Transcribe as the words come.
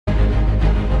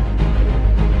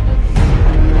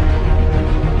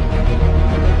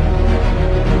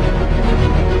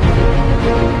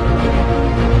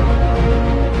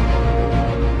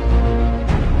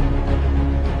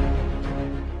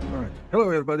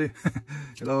everybody.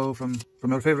 Hello from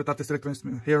your favorite artist electronics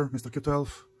here, Mr. Q12.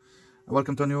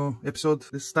 Welcome to a new episode.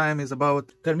 This time is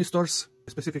about thermistors,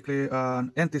 specifically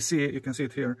an NTC, you can see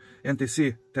it here,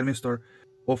 NTC thermistor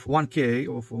of 1K,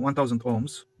 of 1000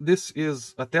 ohms. This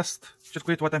is a test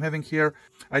circuit, what I'm having here.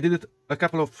 I did it a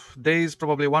couple of days,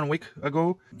 probably 1 week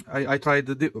ago. I tried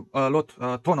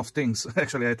a ton of things,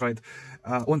 actually I tried,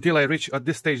 until I reached at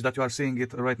this stage that you are seeing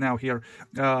it right now here.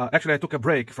 Actually I took a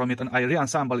break from it and I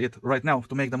re-ensemble it right now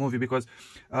to make the movie, because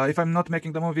if I'm not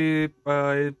making the movie,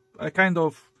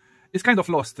 it's kind of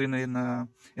lost in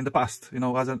the past, you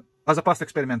know, as a past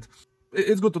experiment.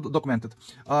 It's good to document it.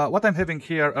 What I'm having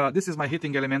here, this is my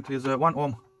heating element, is a 1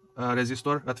 ohm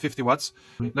resistor at 50 watts,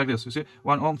 like this, you see,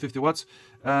 1 ohm, 50 watts,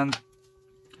 and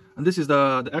this is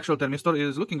the actual thermistor. It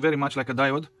is looking very much like a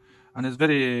diode, and it's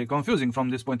very confusing from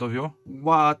this point of view.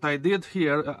 What I did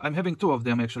here, I'm having two of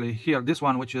them actually. Here, this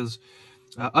one which is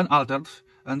unaltered,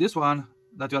 and this one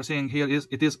that you are seeing here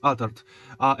it is altered.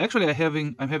 Actually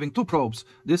I'm having two probes.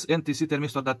 This NTC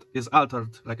thermistor that is altered,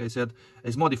 like I said,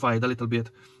 is modified a little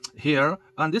bit here,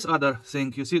 and this other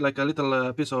thing, you see, like a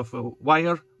little piece of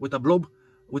wire with a blob,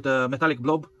 with a metallic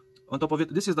blob on top of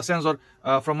it. This is the sensor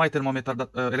from my thermometer, that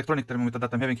electronic thermometer that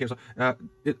I'm having here. So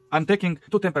I'm taking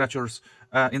two temperatures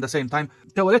in the same time,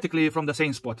 theoretically from the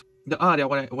same spot. The area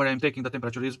where I'm taking the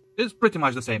temperature is pretty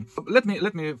much the same.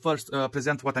 Let me first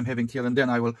present what I'm having here, and then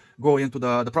I will go into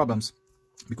the problems,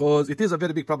 because it is a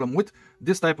very big problem with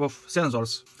this type of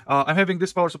sensors. I'm having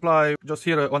this power supply just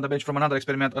here on the bench from another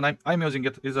experiment, and I'm using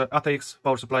it is a ATX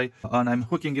power supply, and I'm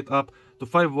hooking it up to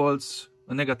 5 volts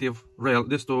a negative rail.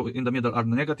 These two in the middle are the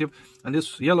negative, and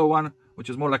this yellow one, which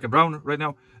is more like a brown right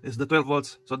now, is the 12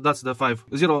 volts. So that's the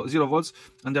 0 volts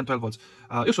and then 12 volts.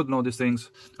 You should know these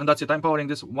things, and that's it. I'm powering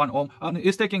this 1 ohm, and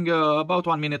it's taking about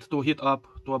 1 minute to heat up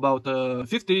to about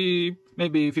 50,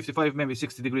 maybe 55, maybe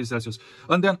 60 degrees Celsius.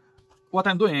 And then what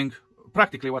I'm doing,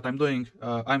 practically what I'm doing,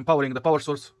 I'm powering the power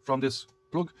source from this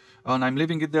plug, and I'm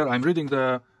leaving it there. I'm reading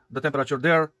the temperature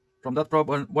there from that probe,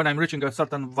 and when I'm reaching a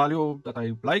certain value that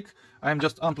I like, I'm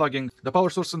just unplugging the power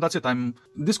source, and that's it. I'm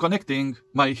disconnecting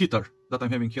my heater that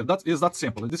I'm having here. That is that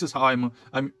simple. This is how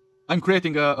I'm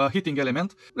creating a heating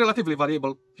element, relatively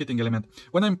variable heating element.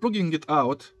 When I'm plugging it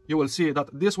out, you will see that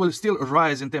this will still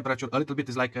rise in temperature a little bit.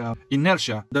 It's like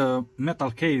inertia. The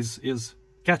metal case is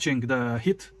catching the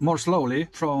heat more slowly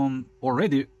from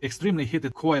already extremely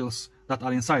heated coils that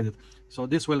are inside it. So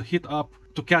this will heat up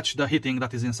to catch the heating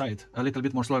that is inside a little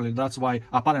bit more slowly. That's why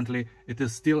apparently it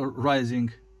is still rising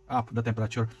up the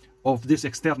temperature of this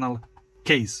external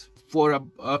case for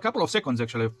a couple of seconds,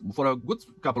 actually, for a good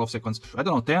couple of seconds, I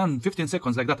don't know, 10-15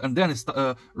 seconds like that, and then it's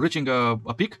reaching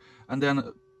a peak, and then,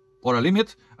 or a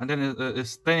limit, and then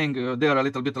it's staying there a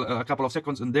little bit, a couple of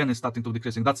seconds, and then it's starting to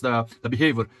decreasing. That's the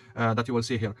behavior that you will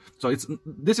see here. So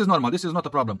this is normal. This is not a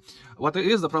problem. What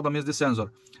is the problem is the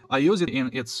sensor. I use it in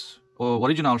its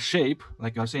original shape,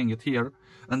 like you are seeing it here,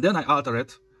 and then I alter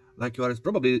it, like you are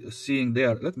probably seeing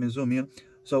there. Let me zoom in.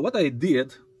 So what I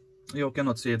did, you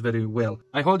cannot see it very well.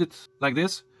 I hold it like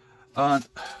this, and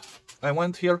I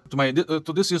went here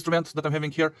to this instrument that I'm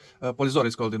having here. Polizor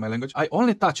is called in my language. I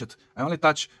only touch it. I only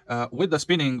touch with the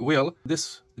spinning wheel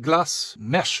this glass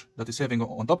mesh that is having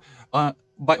on top.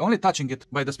 By only touching it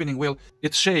by the spinning wheel,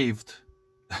 it shaved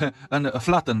and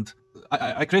flattened.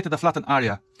 I created a flattened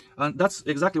area, and that's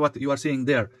exactly what you are seeing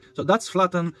there. So that's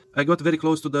flattened. I got very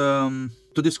close to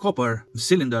this copper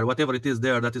cylinder, whatever it is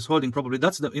there that is holding. Probably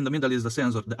that's in the middle is the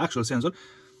sensor, the actual sensor,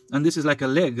 and this is like a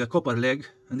leg, a copper leg,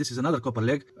 and this is another copper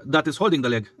leg that is holding the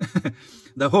leg,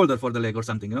 the holder for the leg or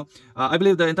something. You know, I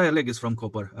believe the entire leg is from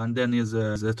copper, and then is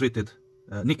treated,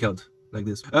 nickeled. Like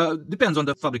this. Depends on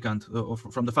the fabricant,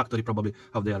 from the factory probably,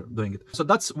 how they are doing it. So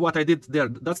that's what I did there.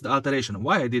 That's the alteration.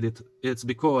 Why I did it? It's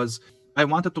because I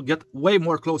wanted to get way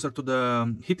more closer to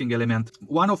the heating element.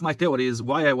 One of my theories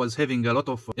why I was having a lot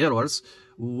of errors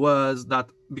was that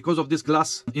because of this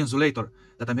glass insulator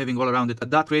that I'm having all around it,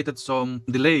 that created some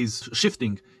delays,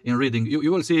 shifting in reading.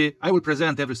 You will see, I will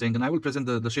present everything, and I will present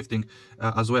the shifting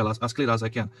as well, as clear as I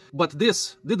can. But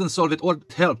this didn't solve it, or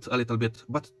it helped a little bit,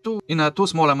 but in a too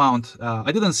small amount.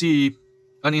 I didn't see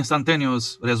an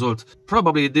instantaneous result.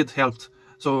 Probably it did help,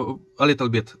 so a little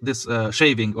bit, this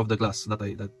shaving of the glass that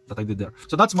I did there.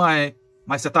 So that's my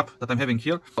setup that I'm having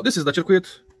here. This is the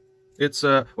circuit. It's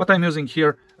what I'm using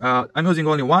here. I'm using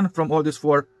only one from all these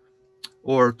 4,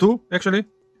 or 2 actually,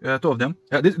 2 of them.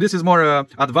 This is more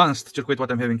advanced circuit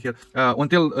what I'm having here.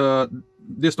 Until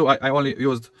these 2, I only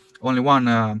used only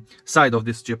one side of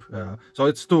this chip. So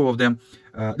it's 2 of them.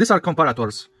 These are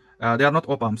comparators. They are not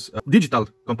op-amps. Digital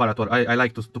comparator, I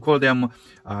like to call them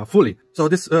fully. So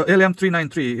this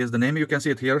LM393 is the name. You can see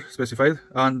it here specified.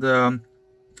 And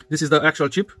this is the actual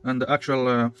chip and the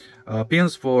actual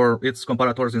pins for its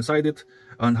comparators inside it,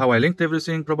 and how I linked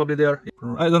everything probably there.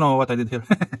 I don't know what I did here.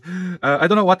 I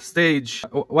don't know what stage,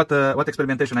 what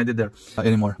experimentation I did there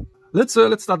anymore. Let's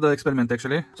start the experiment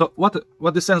actually. So what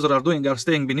the sensors are doing are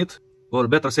staying beneath, or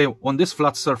better say on this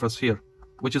flat surface here,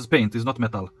 which is paint, is not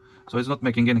metal. So it's not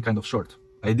making any kind of short,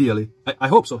 ideally. I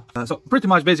hope so. So pretty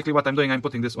much basically what I'm doing, I'm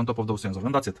putting this on top of those sensors,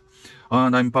 and that's it.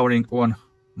 And I'm powering on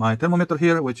my thermometer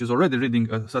here, which is already reading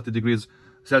 30 degrees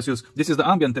Celsius. This is the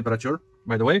ambient temperature,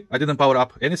 by the way. I didn't power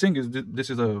up anything. This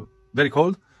is very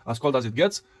cold as it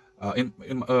gets in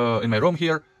my room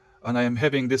here. And I am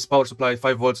having this power supply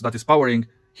 5 volts that is powering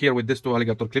here with these 2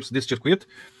 alligator clips, this circuit,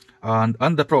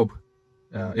 and the probe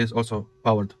is also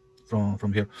powered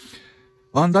from here.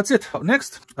 And that's it.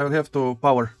 Next, I will have to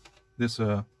power this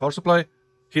power supply,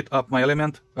 heat up my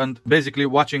element, and basically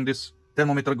watching this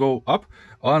thermometer go up,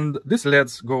 and these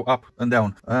LEDs go up and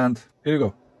down. And here you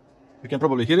go. You can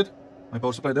probably hear it. My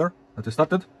power supply there, that is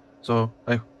started. So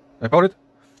I power it.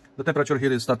 The temperature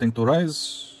here is starting to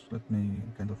rise. Let me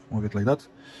kind of move it like that.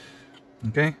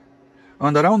 Okay.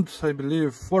 And around, I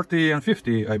believe, 40 and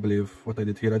 50, I believe, what I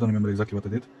did here. I don't remember exactly what I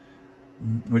did.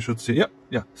 We should see.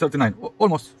 Yeah, 39,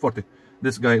 almost 40.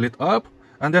 This guy lit up,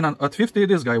 and then at 50,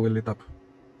 this guy will lit up.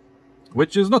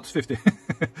 Which is not 50,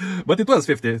 but it was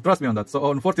 50, trust me on that. So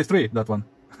on 43, that one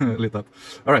lit up.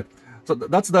 All right, so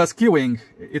that's the skewing,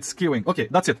 it's skewing. Okay,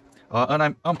 that's it. And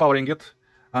I'm unpowering it.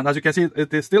 And as you can see,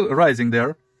 it is still rising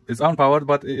there. It's unpowered,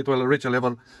 but it will reach a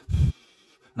level.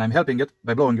 And I'm helping it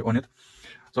by blowing on it.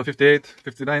 So 58,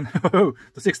 59, to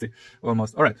 60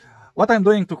 almost. All right, what I'm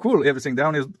doing to cool everything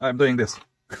down is I'm doing this.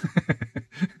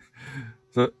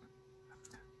 So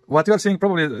what you're seeing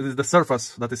probably is the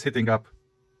surface that is heating up.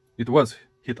 It was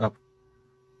heat up,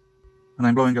 and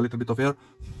I'm blowing a little bit of air.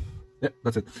 Yeah,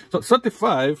 that's it. So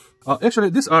 35, actually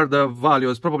these are the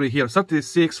values probably here,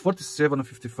 36, 47, and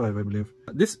 55, I believe.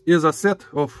 This is a set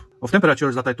of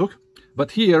temperatures that I took,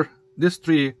 but here these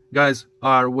 3 guys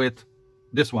are with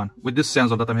this one, with this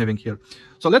sensor that I'm having here.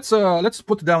 So let's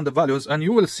put down the values, and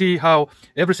you will see how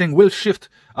everything will shift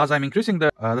as I'm increasing the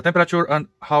temperature, and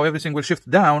how everything will shift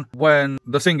down when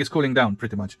the thing is cooling down,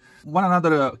 pretty much. One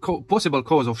another possible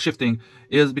cause of shifting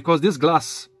is because this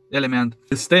glass element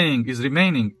is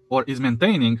remaining, or is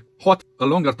maintaining hot a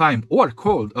longer time or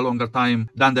cold a longer time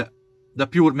than the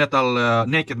pure metal,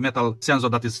 naked metal sensor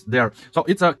that is there. So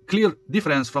it's a clear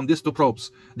difference from these 2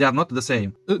 probes. They are not the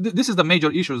same. This is the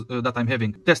major issue that I'm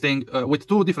having, testing with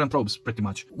 2 different probes, pretty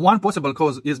much. One possible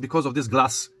cause is because of this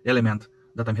glass element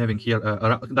that I'm having here,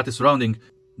 that is surrounding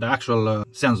the actual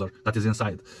sensor that is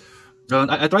inside.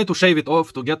 I try to shave it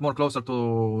off to get more closer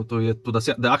to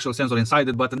the actual sensor inside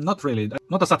it, but not really.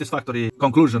 Not a satisfactory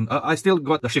conclusion. I still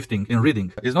got the shifting in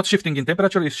reading. It's not shifting in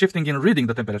temperature, it's shifting in reading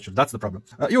the temperature. That's the problem.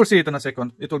 You will see it in a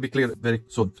second. It will be clear very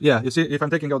soon. Yeah, you see, if I'm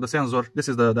taking out the sensor, this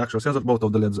is the actual sensor. Both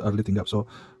of the LEDs are lighting up. So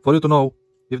for you to know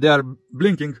if they are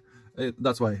blinking,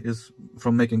 that's why, is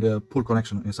from making a poor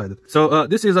connection inside it. So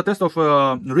this is a test of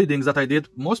readings that I did,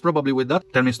 most probably with that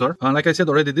thermistor. And like I said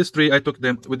already, these 3, I took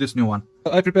them with this new one.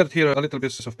 I prepared here a little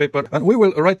piece of paper, and we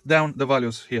will write down the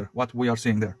values here, what we are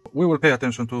seeing there. We will pay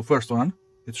attention to first one.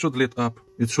 It should lit up.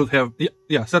 It should have,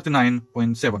 yeah,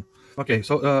 39.7. Okay,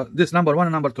 so this number 1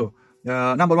 and number 2.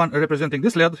 Number 1 representing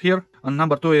this LED here, and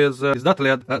number 2 is that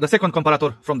LED, the second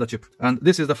comparator from the chip. And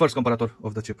this is the first comparator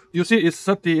of the chip. You see it's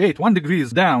 38, 1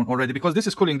 degrees down already, because this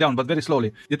is cooling down, but very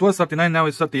slowly. It was 39, now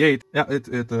it's 38. Yeah,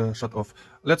 it shut off.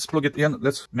 Let's plug it in,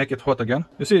 let's make it hot again.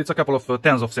 You see it's a couple of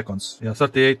tens of seconds. Yeah,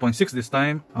 38.6 this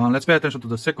time. Let's pay attention to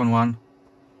the second one.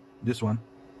 This one.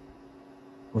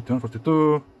 41,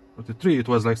 42, 43 it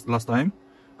was like last time.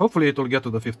 Hopefully it will get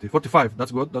to the 50. 45,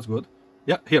 that's good, that's good.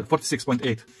 Yeah, here,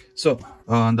 46.8. So,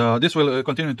 and this will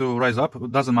continue to rise up.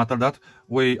 It doesn't matter that.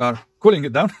 We are cooling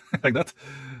it down, like that.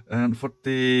 And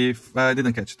 40, I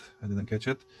didn't catch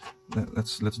it.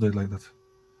 Let's do it like that.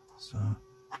 So,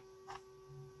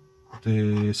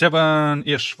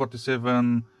 47-ish,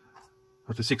 47,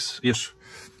 46-ish,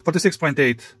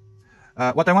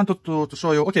 46.8. What I wanted to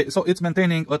show you, okay, so it's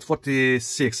maintaining at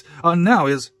 46. Now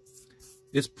is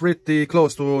pretty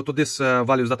close to this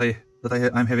values that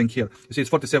I'm having here. You see it's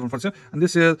 47, 47, and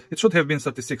this is, it should have been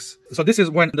 36. So this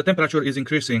is when the temperature is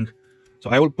increasing.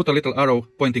 So I will put a little arrow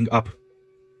pointing up.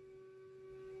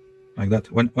 Like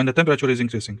that, when the temperature is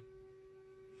increasing.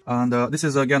 And this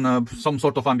is again some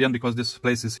sort of ambient, because this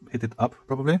place is heated up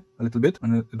probably a little bit,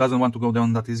 and it doesn't want to go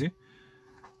down that easy.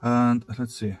 And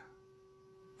let's see.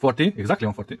 40, exactly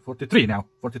on 40, 43 now,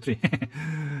 43.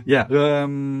 Yeah,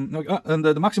 and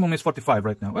the maximum is 45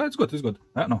 right now. Well, it's good, it's good.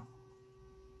 No,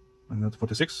 and that's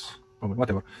 46, probably,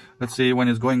 whatever. Let's see when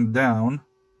it's going down.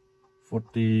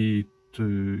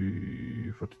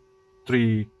 42,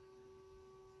 43,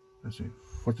 let's see,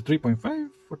 43.5,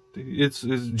 40, it's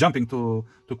jumping too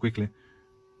quickly.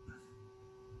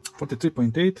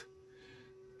 43.8.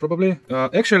 Probably.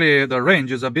 Actually, the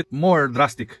range is a bit more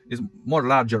drastic, is more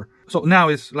larger. So now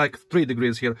it's like 3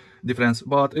 degrees here difference,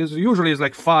 but it's usually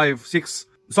like 5, 6.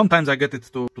 Sometimes I get it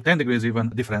to 10 degrees even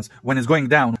difference when it's going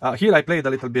down. Here I played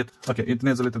a little bit. Okay, it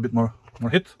needs a little bit more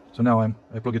hit. So now I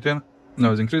plug it in.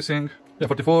 Now it's increasing. Yeah,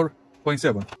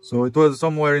 44.7. So it was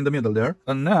somewhere in the middle there.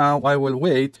 And now I will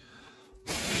wait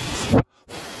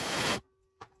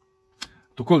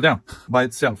to cool down by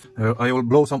itself. I will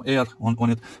blow some air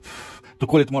on it to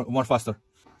cool it more faster.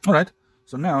 All right,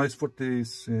 so now it's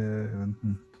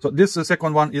 47. So this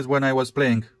second one is when I was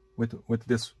playing with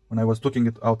this, when I was taking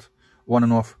it out on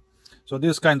and off. So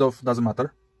this kind of doesn't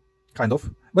matter, kind of,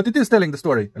 but it is telling the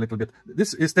story a little bit.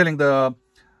 This is telling the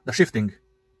shifting,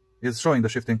 is showing the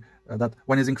shifting, that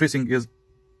when it's increasing is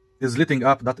lighting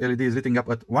up, that LED is lighting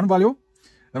up at one value,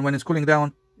 and when it's cooling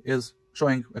down is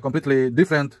showing a completely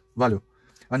different value,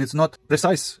 and it's not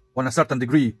precise on a certain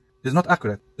degree. It's not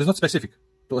accurate. It's not specific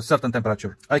to a certain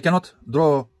temperature. I cannot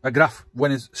draw a graph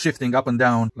when it's shifting up and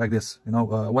down like this. You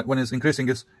know, when it's increasing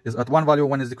is at one value.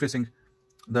 When it's decreasing,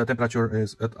 the temperature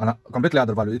is at a completely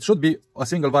other value. It should be a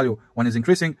single value when it's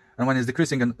increasing, and when it's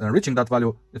decreasing and reaching that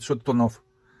value, it should turn off.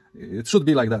 It should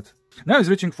be like that. Now it's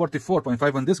reaching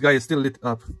 44.5, and this guy is still lit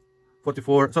up.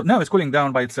 44. So now it's cooling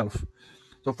down by itself.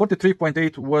 So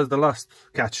 43.8 was the last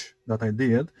catch that I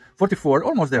did. 44,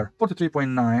 almost there.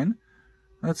 43.9.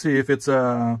 Let's see if it's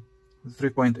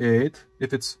 3.8,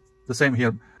 if it's the same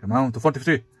here. Come on to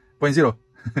 43.0.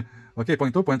 Okay,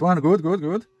 0.2, 0.1, good, good,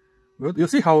 good, good. You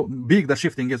see how big the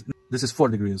shifting is. This is 4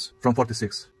 degrees from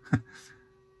 46.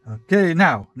 Okay,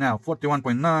 now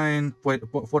 41.9,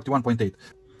 41.8.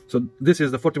 So this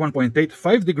is the 41.8,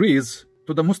 5 degrees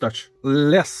to the mustache,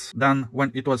 less than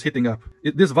when it was heating up.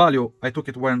 This value, I took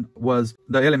it when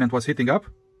the element was heating up.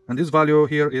 And this value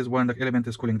here is when the element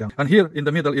is cooling down. And here in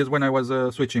the middle is when I was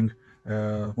switching,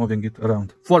 moving it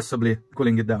around, forcibly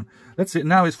cooling it down. Let's see,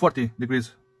 now it's 40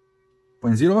 degrees,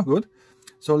 0.0, good.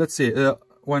 So let's see,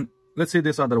 let's see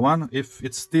this other one, if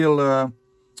it's still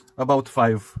about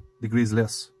 5 degrees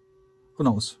less. Who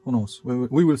knows, who knows,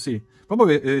 we will see.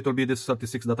 Probably it will be this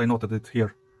 36 that I noted it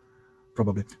here,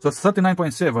 probably. So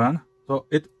 39.7, so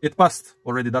it passed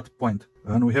already that point,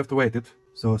 and we have to wait it.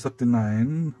 So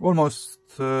 39, almost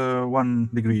 1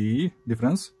 degree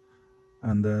difference,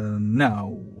 and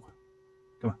now,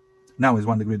 come on, now is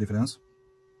 1 degree difference.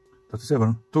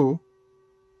 37, 2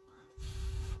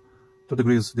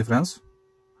 degrees difference.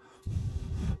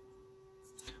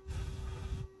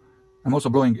 I'm also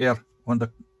blowing air on the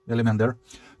element there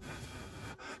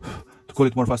to cool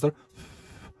it more faster,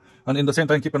 and in the same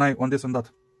time keep an eye on this and that.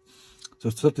 So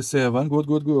it's 37, good,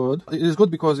 good, good. It is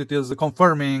good because it is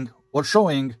confirming, or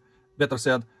showing, better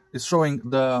said, is showing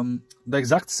the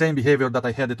exact same behavior that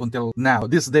I had it until now.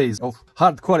 These days of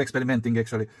hardcore experimenting,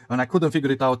 actually, and I couldn't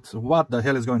figure it out what the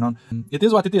hell is going on. It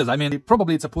is what it is. I mean,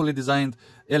 probably it's a poorly designed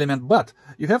element, but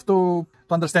you have to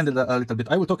understand it a little bit.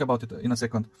 I will talk about it in a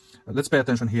second. Let's pay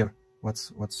attention here.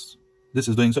 What's this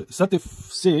is doing? So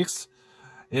 36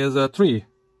 is 3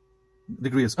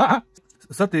 degrees.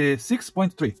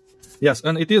 36.3. Yes,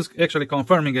 and it is actually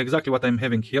confirming exactly what I'm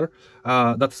having here.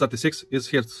 That 36 is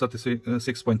here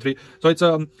 36.3. So it's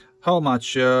how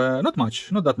much? Not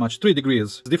much, not that much. 3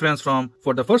 degrees difference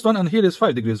for the first one, and here is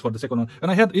 5 degrees for the second one.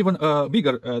 And I had even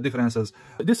bigger differences.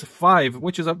 This 5,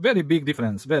 which is a very big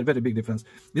difference, very, very big difference.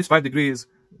 This 5 degrees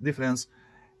difference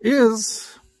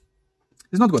is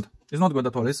not good. It's not good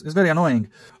at all. It's very annoying.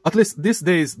 At least these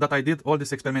days that I did all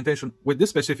this experimentation with this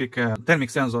specific thermic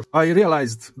sensor, I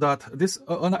realized that this,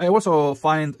 and I also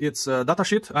find its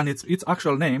datasheet and its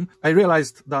actual name. I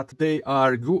realized that they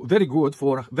are very good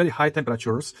for very high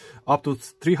temperatures, up to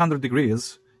 300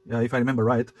 degrees, if I remember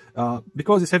right,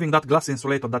 because it's having that glass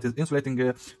insulator that is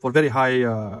insulating for very high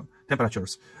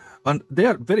temperatures. And they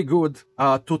are very good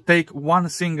to take one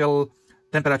single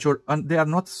temperature, and they are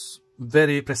not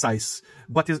very precise,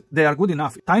 but they are good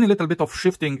enough. Tiny little bit of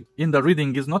shifting in the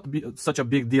reading is not such a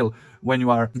big deal when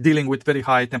you are dealing with very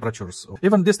high temperatures.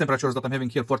 Even these temperatures that I'm having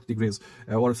here, 40 degrees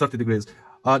or 30 degrees,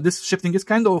 this shifting is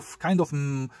kind of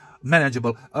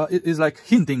manageable. It is like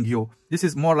hinting you. This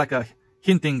is more like a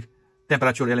hinting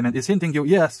temperature element. It's hinting you,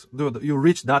 yes, dude, you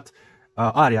reach that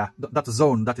area, that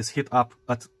zone that is heat up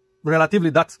at relatively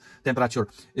that temperature.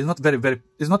 It's not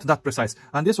it's not that precise.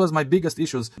 And this was my biggest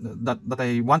issues that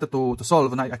I wanted to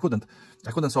solve, and I couldn't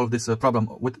solve this problem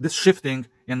with this shifting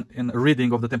in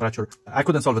reading of the temperature. I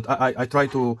couldn't solve it. I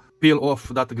tried to peel off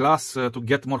that glass to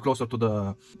get more closer to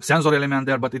the sensor element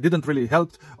there, but it didn't really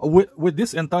help. With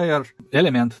this entire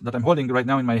element that I'm holding right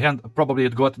now in my hand, probably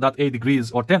it got that 8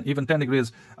 degrees or 10, even 10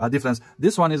 degrees difference.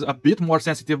 This one is a bit more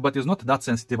sensitive, but it's not that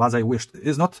sensitive as I wished.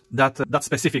 It's not that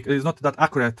specific. It's not that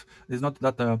accurate. It's not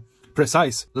that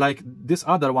precise like this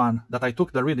other one that I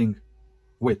took the reading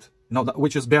with,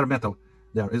 which is bare metal.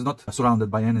 There is not surrounded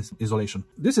by any isolation.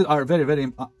 These are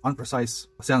very unprecise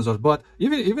sensors, but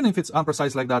even if it's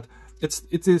unprecise like that,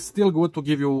 it is still good to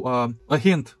give you a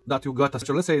hint that you got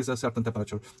let's say it's a certain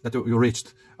temperature that you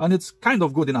reached, and it's kind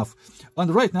of good enough.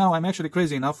 And right now I'm actually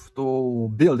crazy enough to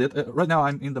build it. Right now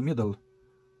I'm in the middle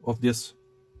of this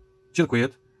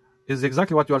circuit. Is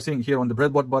exactly what you are seeing here on the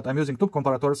breadboard, but I'm using two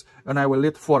comparators, and I will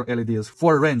lit 4 LEDs,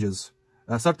 4 ranges,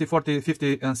 30, 40,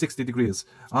 50, and 60 degrees.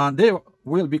 And they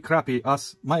will be crappy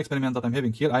as my experiment that I'm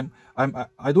having here.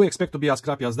 I do expect to be as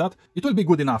crappy as that. It will be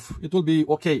good enough. It will be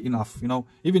okay enough,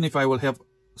 even if I will have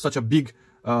such a big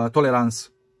tolerance.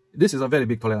 This is a very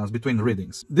big tolerance between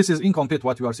readings. This is incomplete.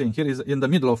 What you are seeing here is in the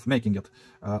middle of making it.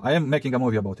 I am making a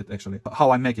movie about it, actually,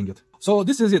 how I'm making it. So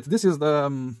this is it. This is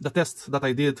the test that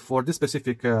I did for this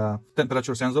specific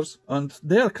temperature sensors. And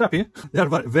they are crappy. They are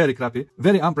very crappy,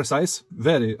 very imprecise,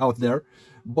 very out there.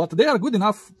 But they are good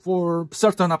enough for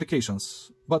certain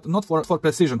applications, but not for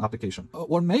precision application.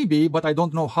 Or maybe, but I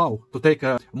don't know how to take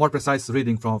a more precise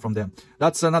reading from them.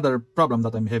 That's another problem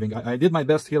that I'm having. I did my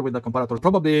best here with the comparator.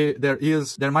 Probably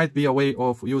there might be a way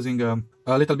of using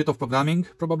a little bit of programming,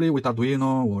 probably with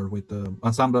Arduino or with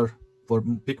Ensembler for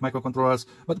PIC microcontrollers,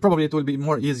 but probably it will be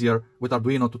more easier with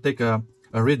Arduino to take a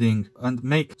reading and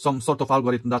make some sort of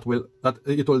algorithm that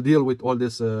it will deal with all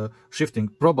this shifting,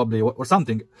 probably, or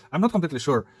something. I'm not completely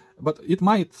sure, but it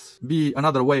might be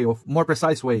another way, more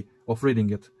precise way of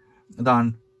reading it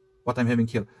than what I'm having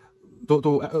here.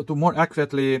 To more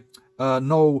accurately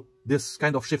know this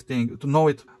kind of shifting, to know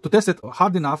it, to test it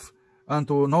hard enough, and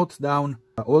to note down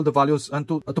all the values, and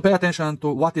to pay attention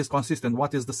to what is consistent,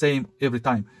 what is the same every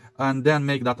time, and then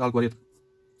make that algorithm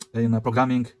in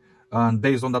programming. And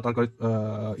based on that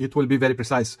algorithm, it will be very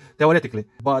precise theoretically,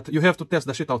 but you have to test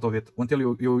the shit out of it until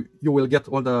you will get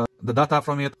all the data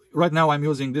from it. Right now I'm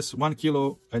using this 1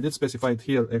 kilo. I did specify it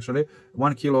here, actually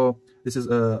 1 kilo. This is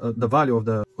the value of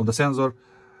the sensor,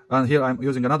 and here I'm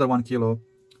using another 1 kilo.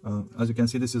 As you can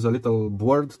see, this is a little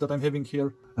board that I'm having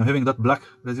here. I'm having that black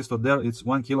resistor there. It's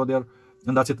 1 kilo there,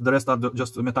 and that's it. The rest are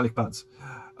just metallic pads.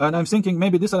 And I'm thinking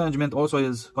maybe this arrangement also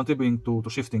is contributing to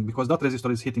shifting, because that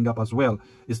resistor is heating up as well.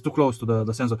 It's too close to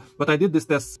the sensor. But I did this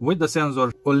test with the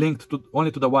sensor linked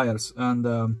only to the wires, and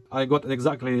I got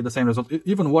exactly the same result,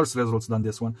 even worse results than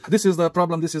this one. This is the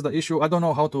problem, this is the issue. I don't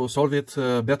know how to solve it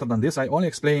better than this. I only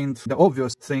explained the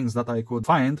obvious things that I could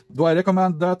find. Do I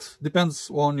recommend that?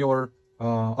 Depends on your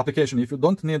application. If you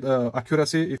don't need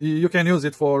accuracy, you can use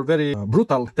it for very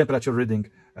brutal temperature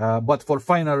reading, but for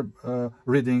finer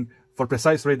reading, for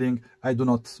precise reading, I do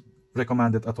not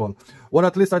recommend it at all. Or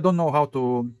at least I don't know how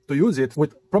to use it.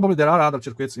 Probably there are other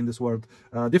circuits in this world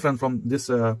different from this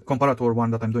comparator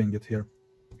one that I'm doing it here.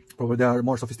 Probably there are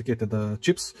more sophisticated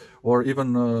chips, or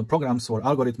even programs or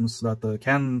algorithms that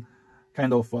can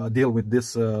kind of deal with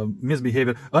this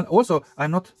misbehavior. And also,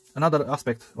 another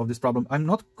aspect of this problem, I'm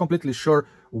not completely sure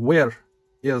where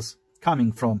is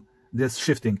coming from this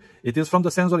shifting. It is from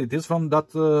the sensor, it is from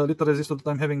that little resistor that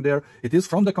I'm having there, it is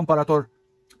from the comparator,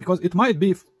 because it might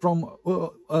be from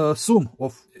a sum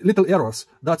of little errors.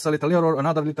 That's a little error,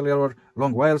 another little error,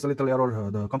 long wires, a little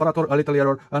error, the comparator, a little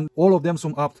error, and all of them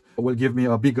sum up will give me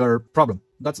a bigger problem.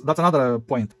 That's another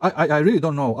point. I really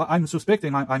don't know. I'm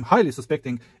highly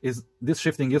suspecting is this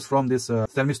shifting is from this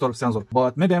thermistor sensor,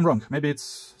 but maybe I'm wrong. Maybe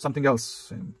it's something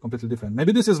else completely different.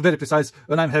 Maybe this is very precise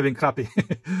and I'm having crappy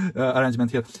arrangement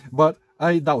here, but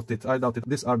I doubt it.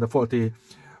 These are the faulty,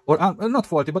 or not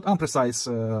faulty, but imprecise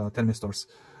thermistors.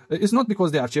 It's not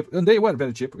because they are cheap, and they were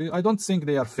very cheap. I don't think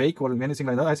they are fake or anything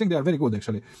like that. I think they are very good,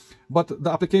 actually. But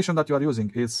the application that you are using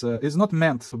is not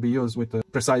meant to be used with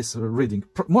precise reading.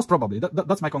 Most probably.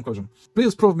 That's my conclusion.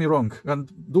 Please prove me wrong, and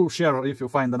do share if you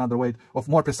find another way of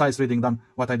more precise reading than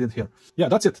what I did here. Yeah,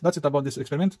 that's it. That's it about this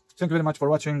experiment. Thank you very much for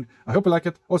watching. I hope you like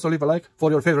it. Also, leave a like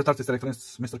for your favorite artist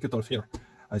electronist, Mr. Q12 here.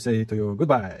 I say to you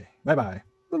goodbye. Bye-bye.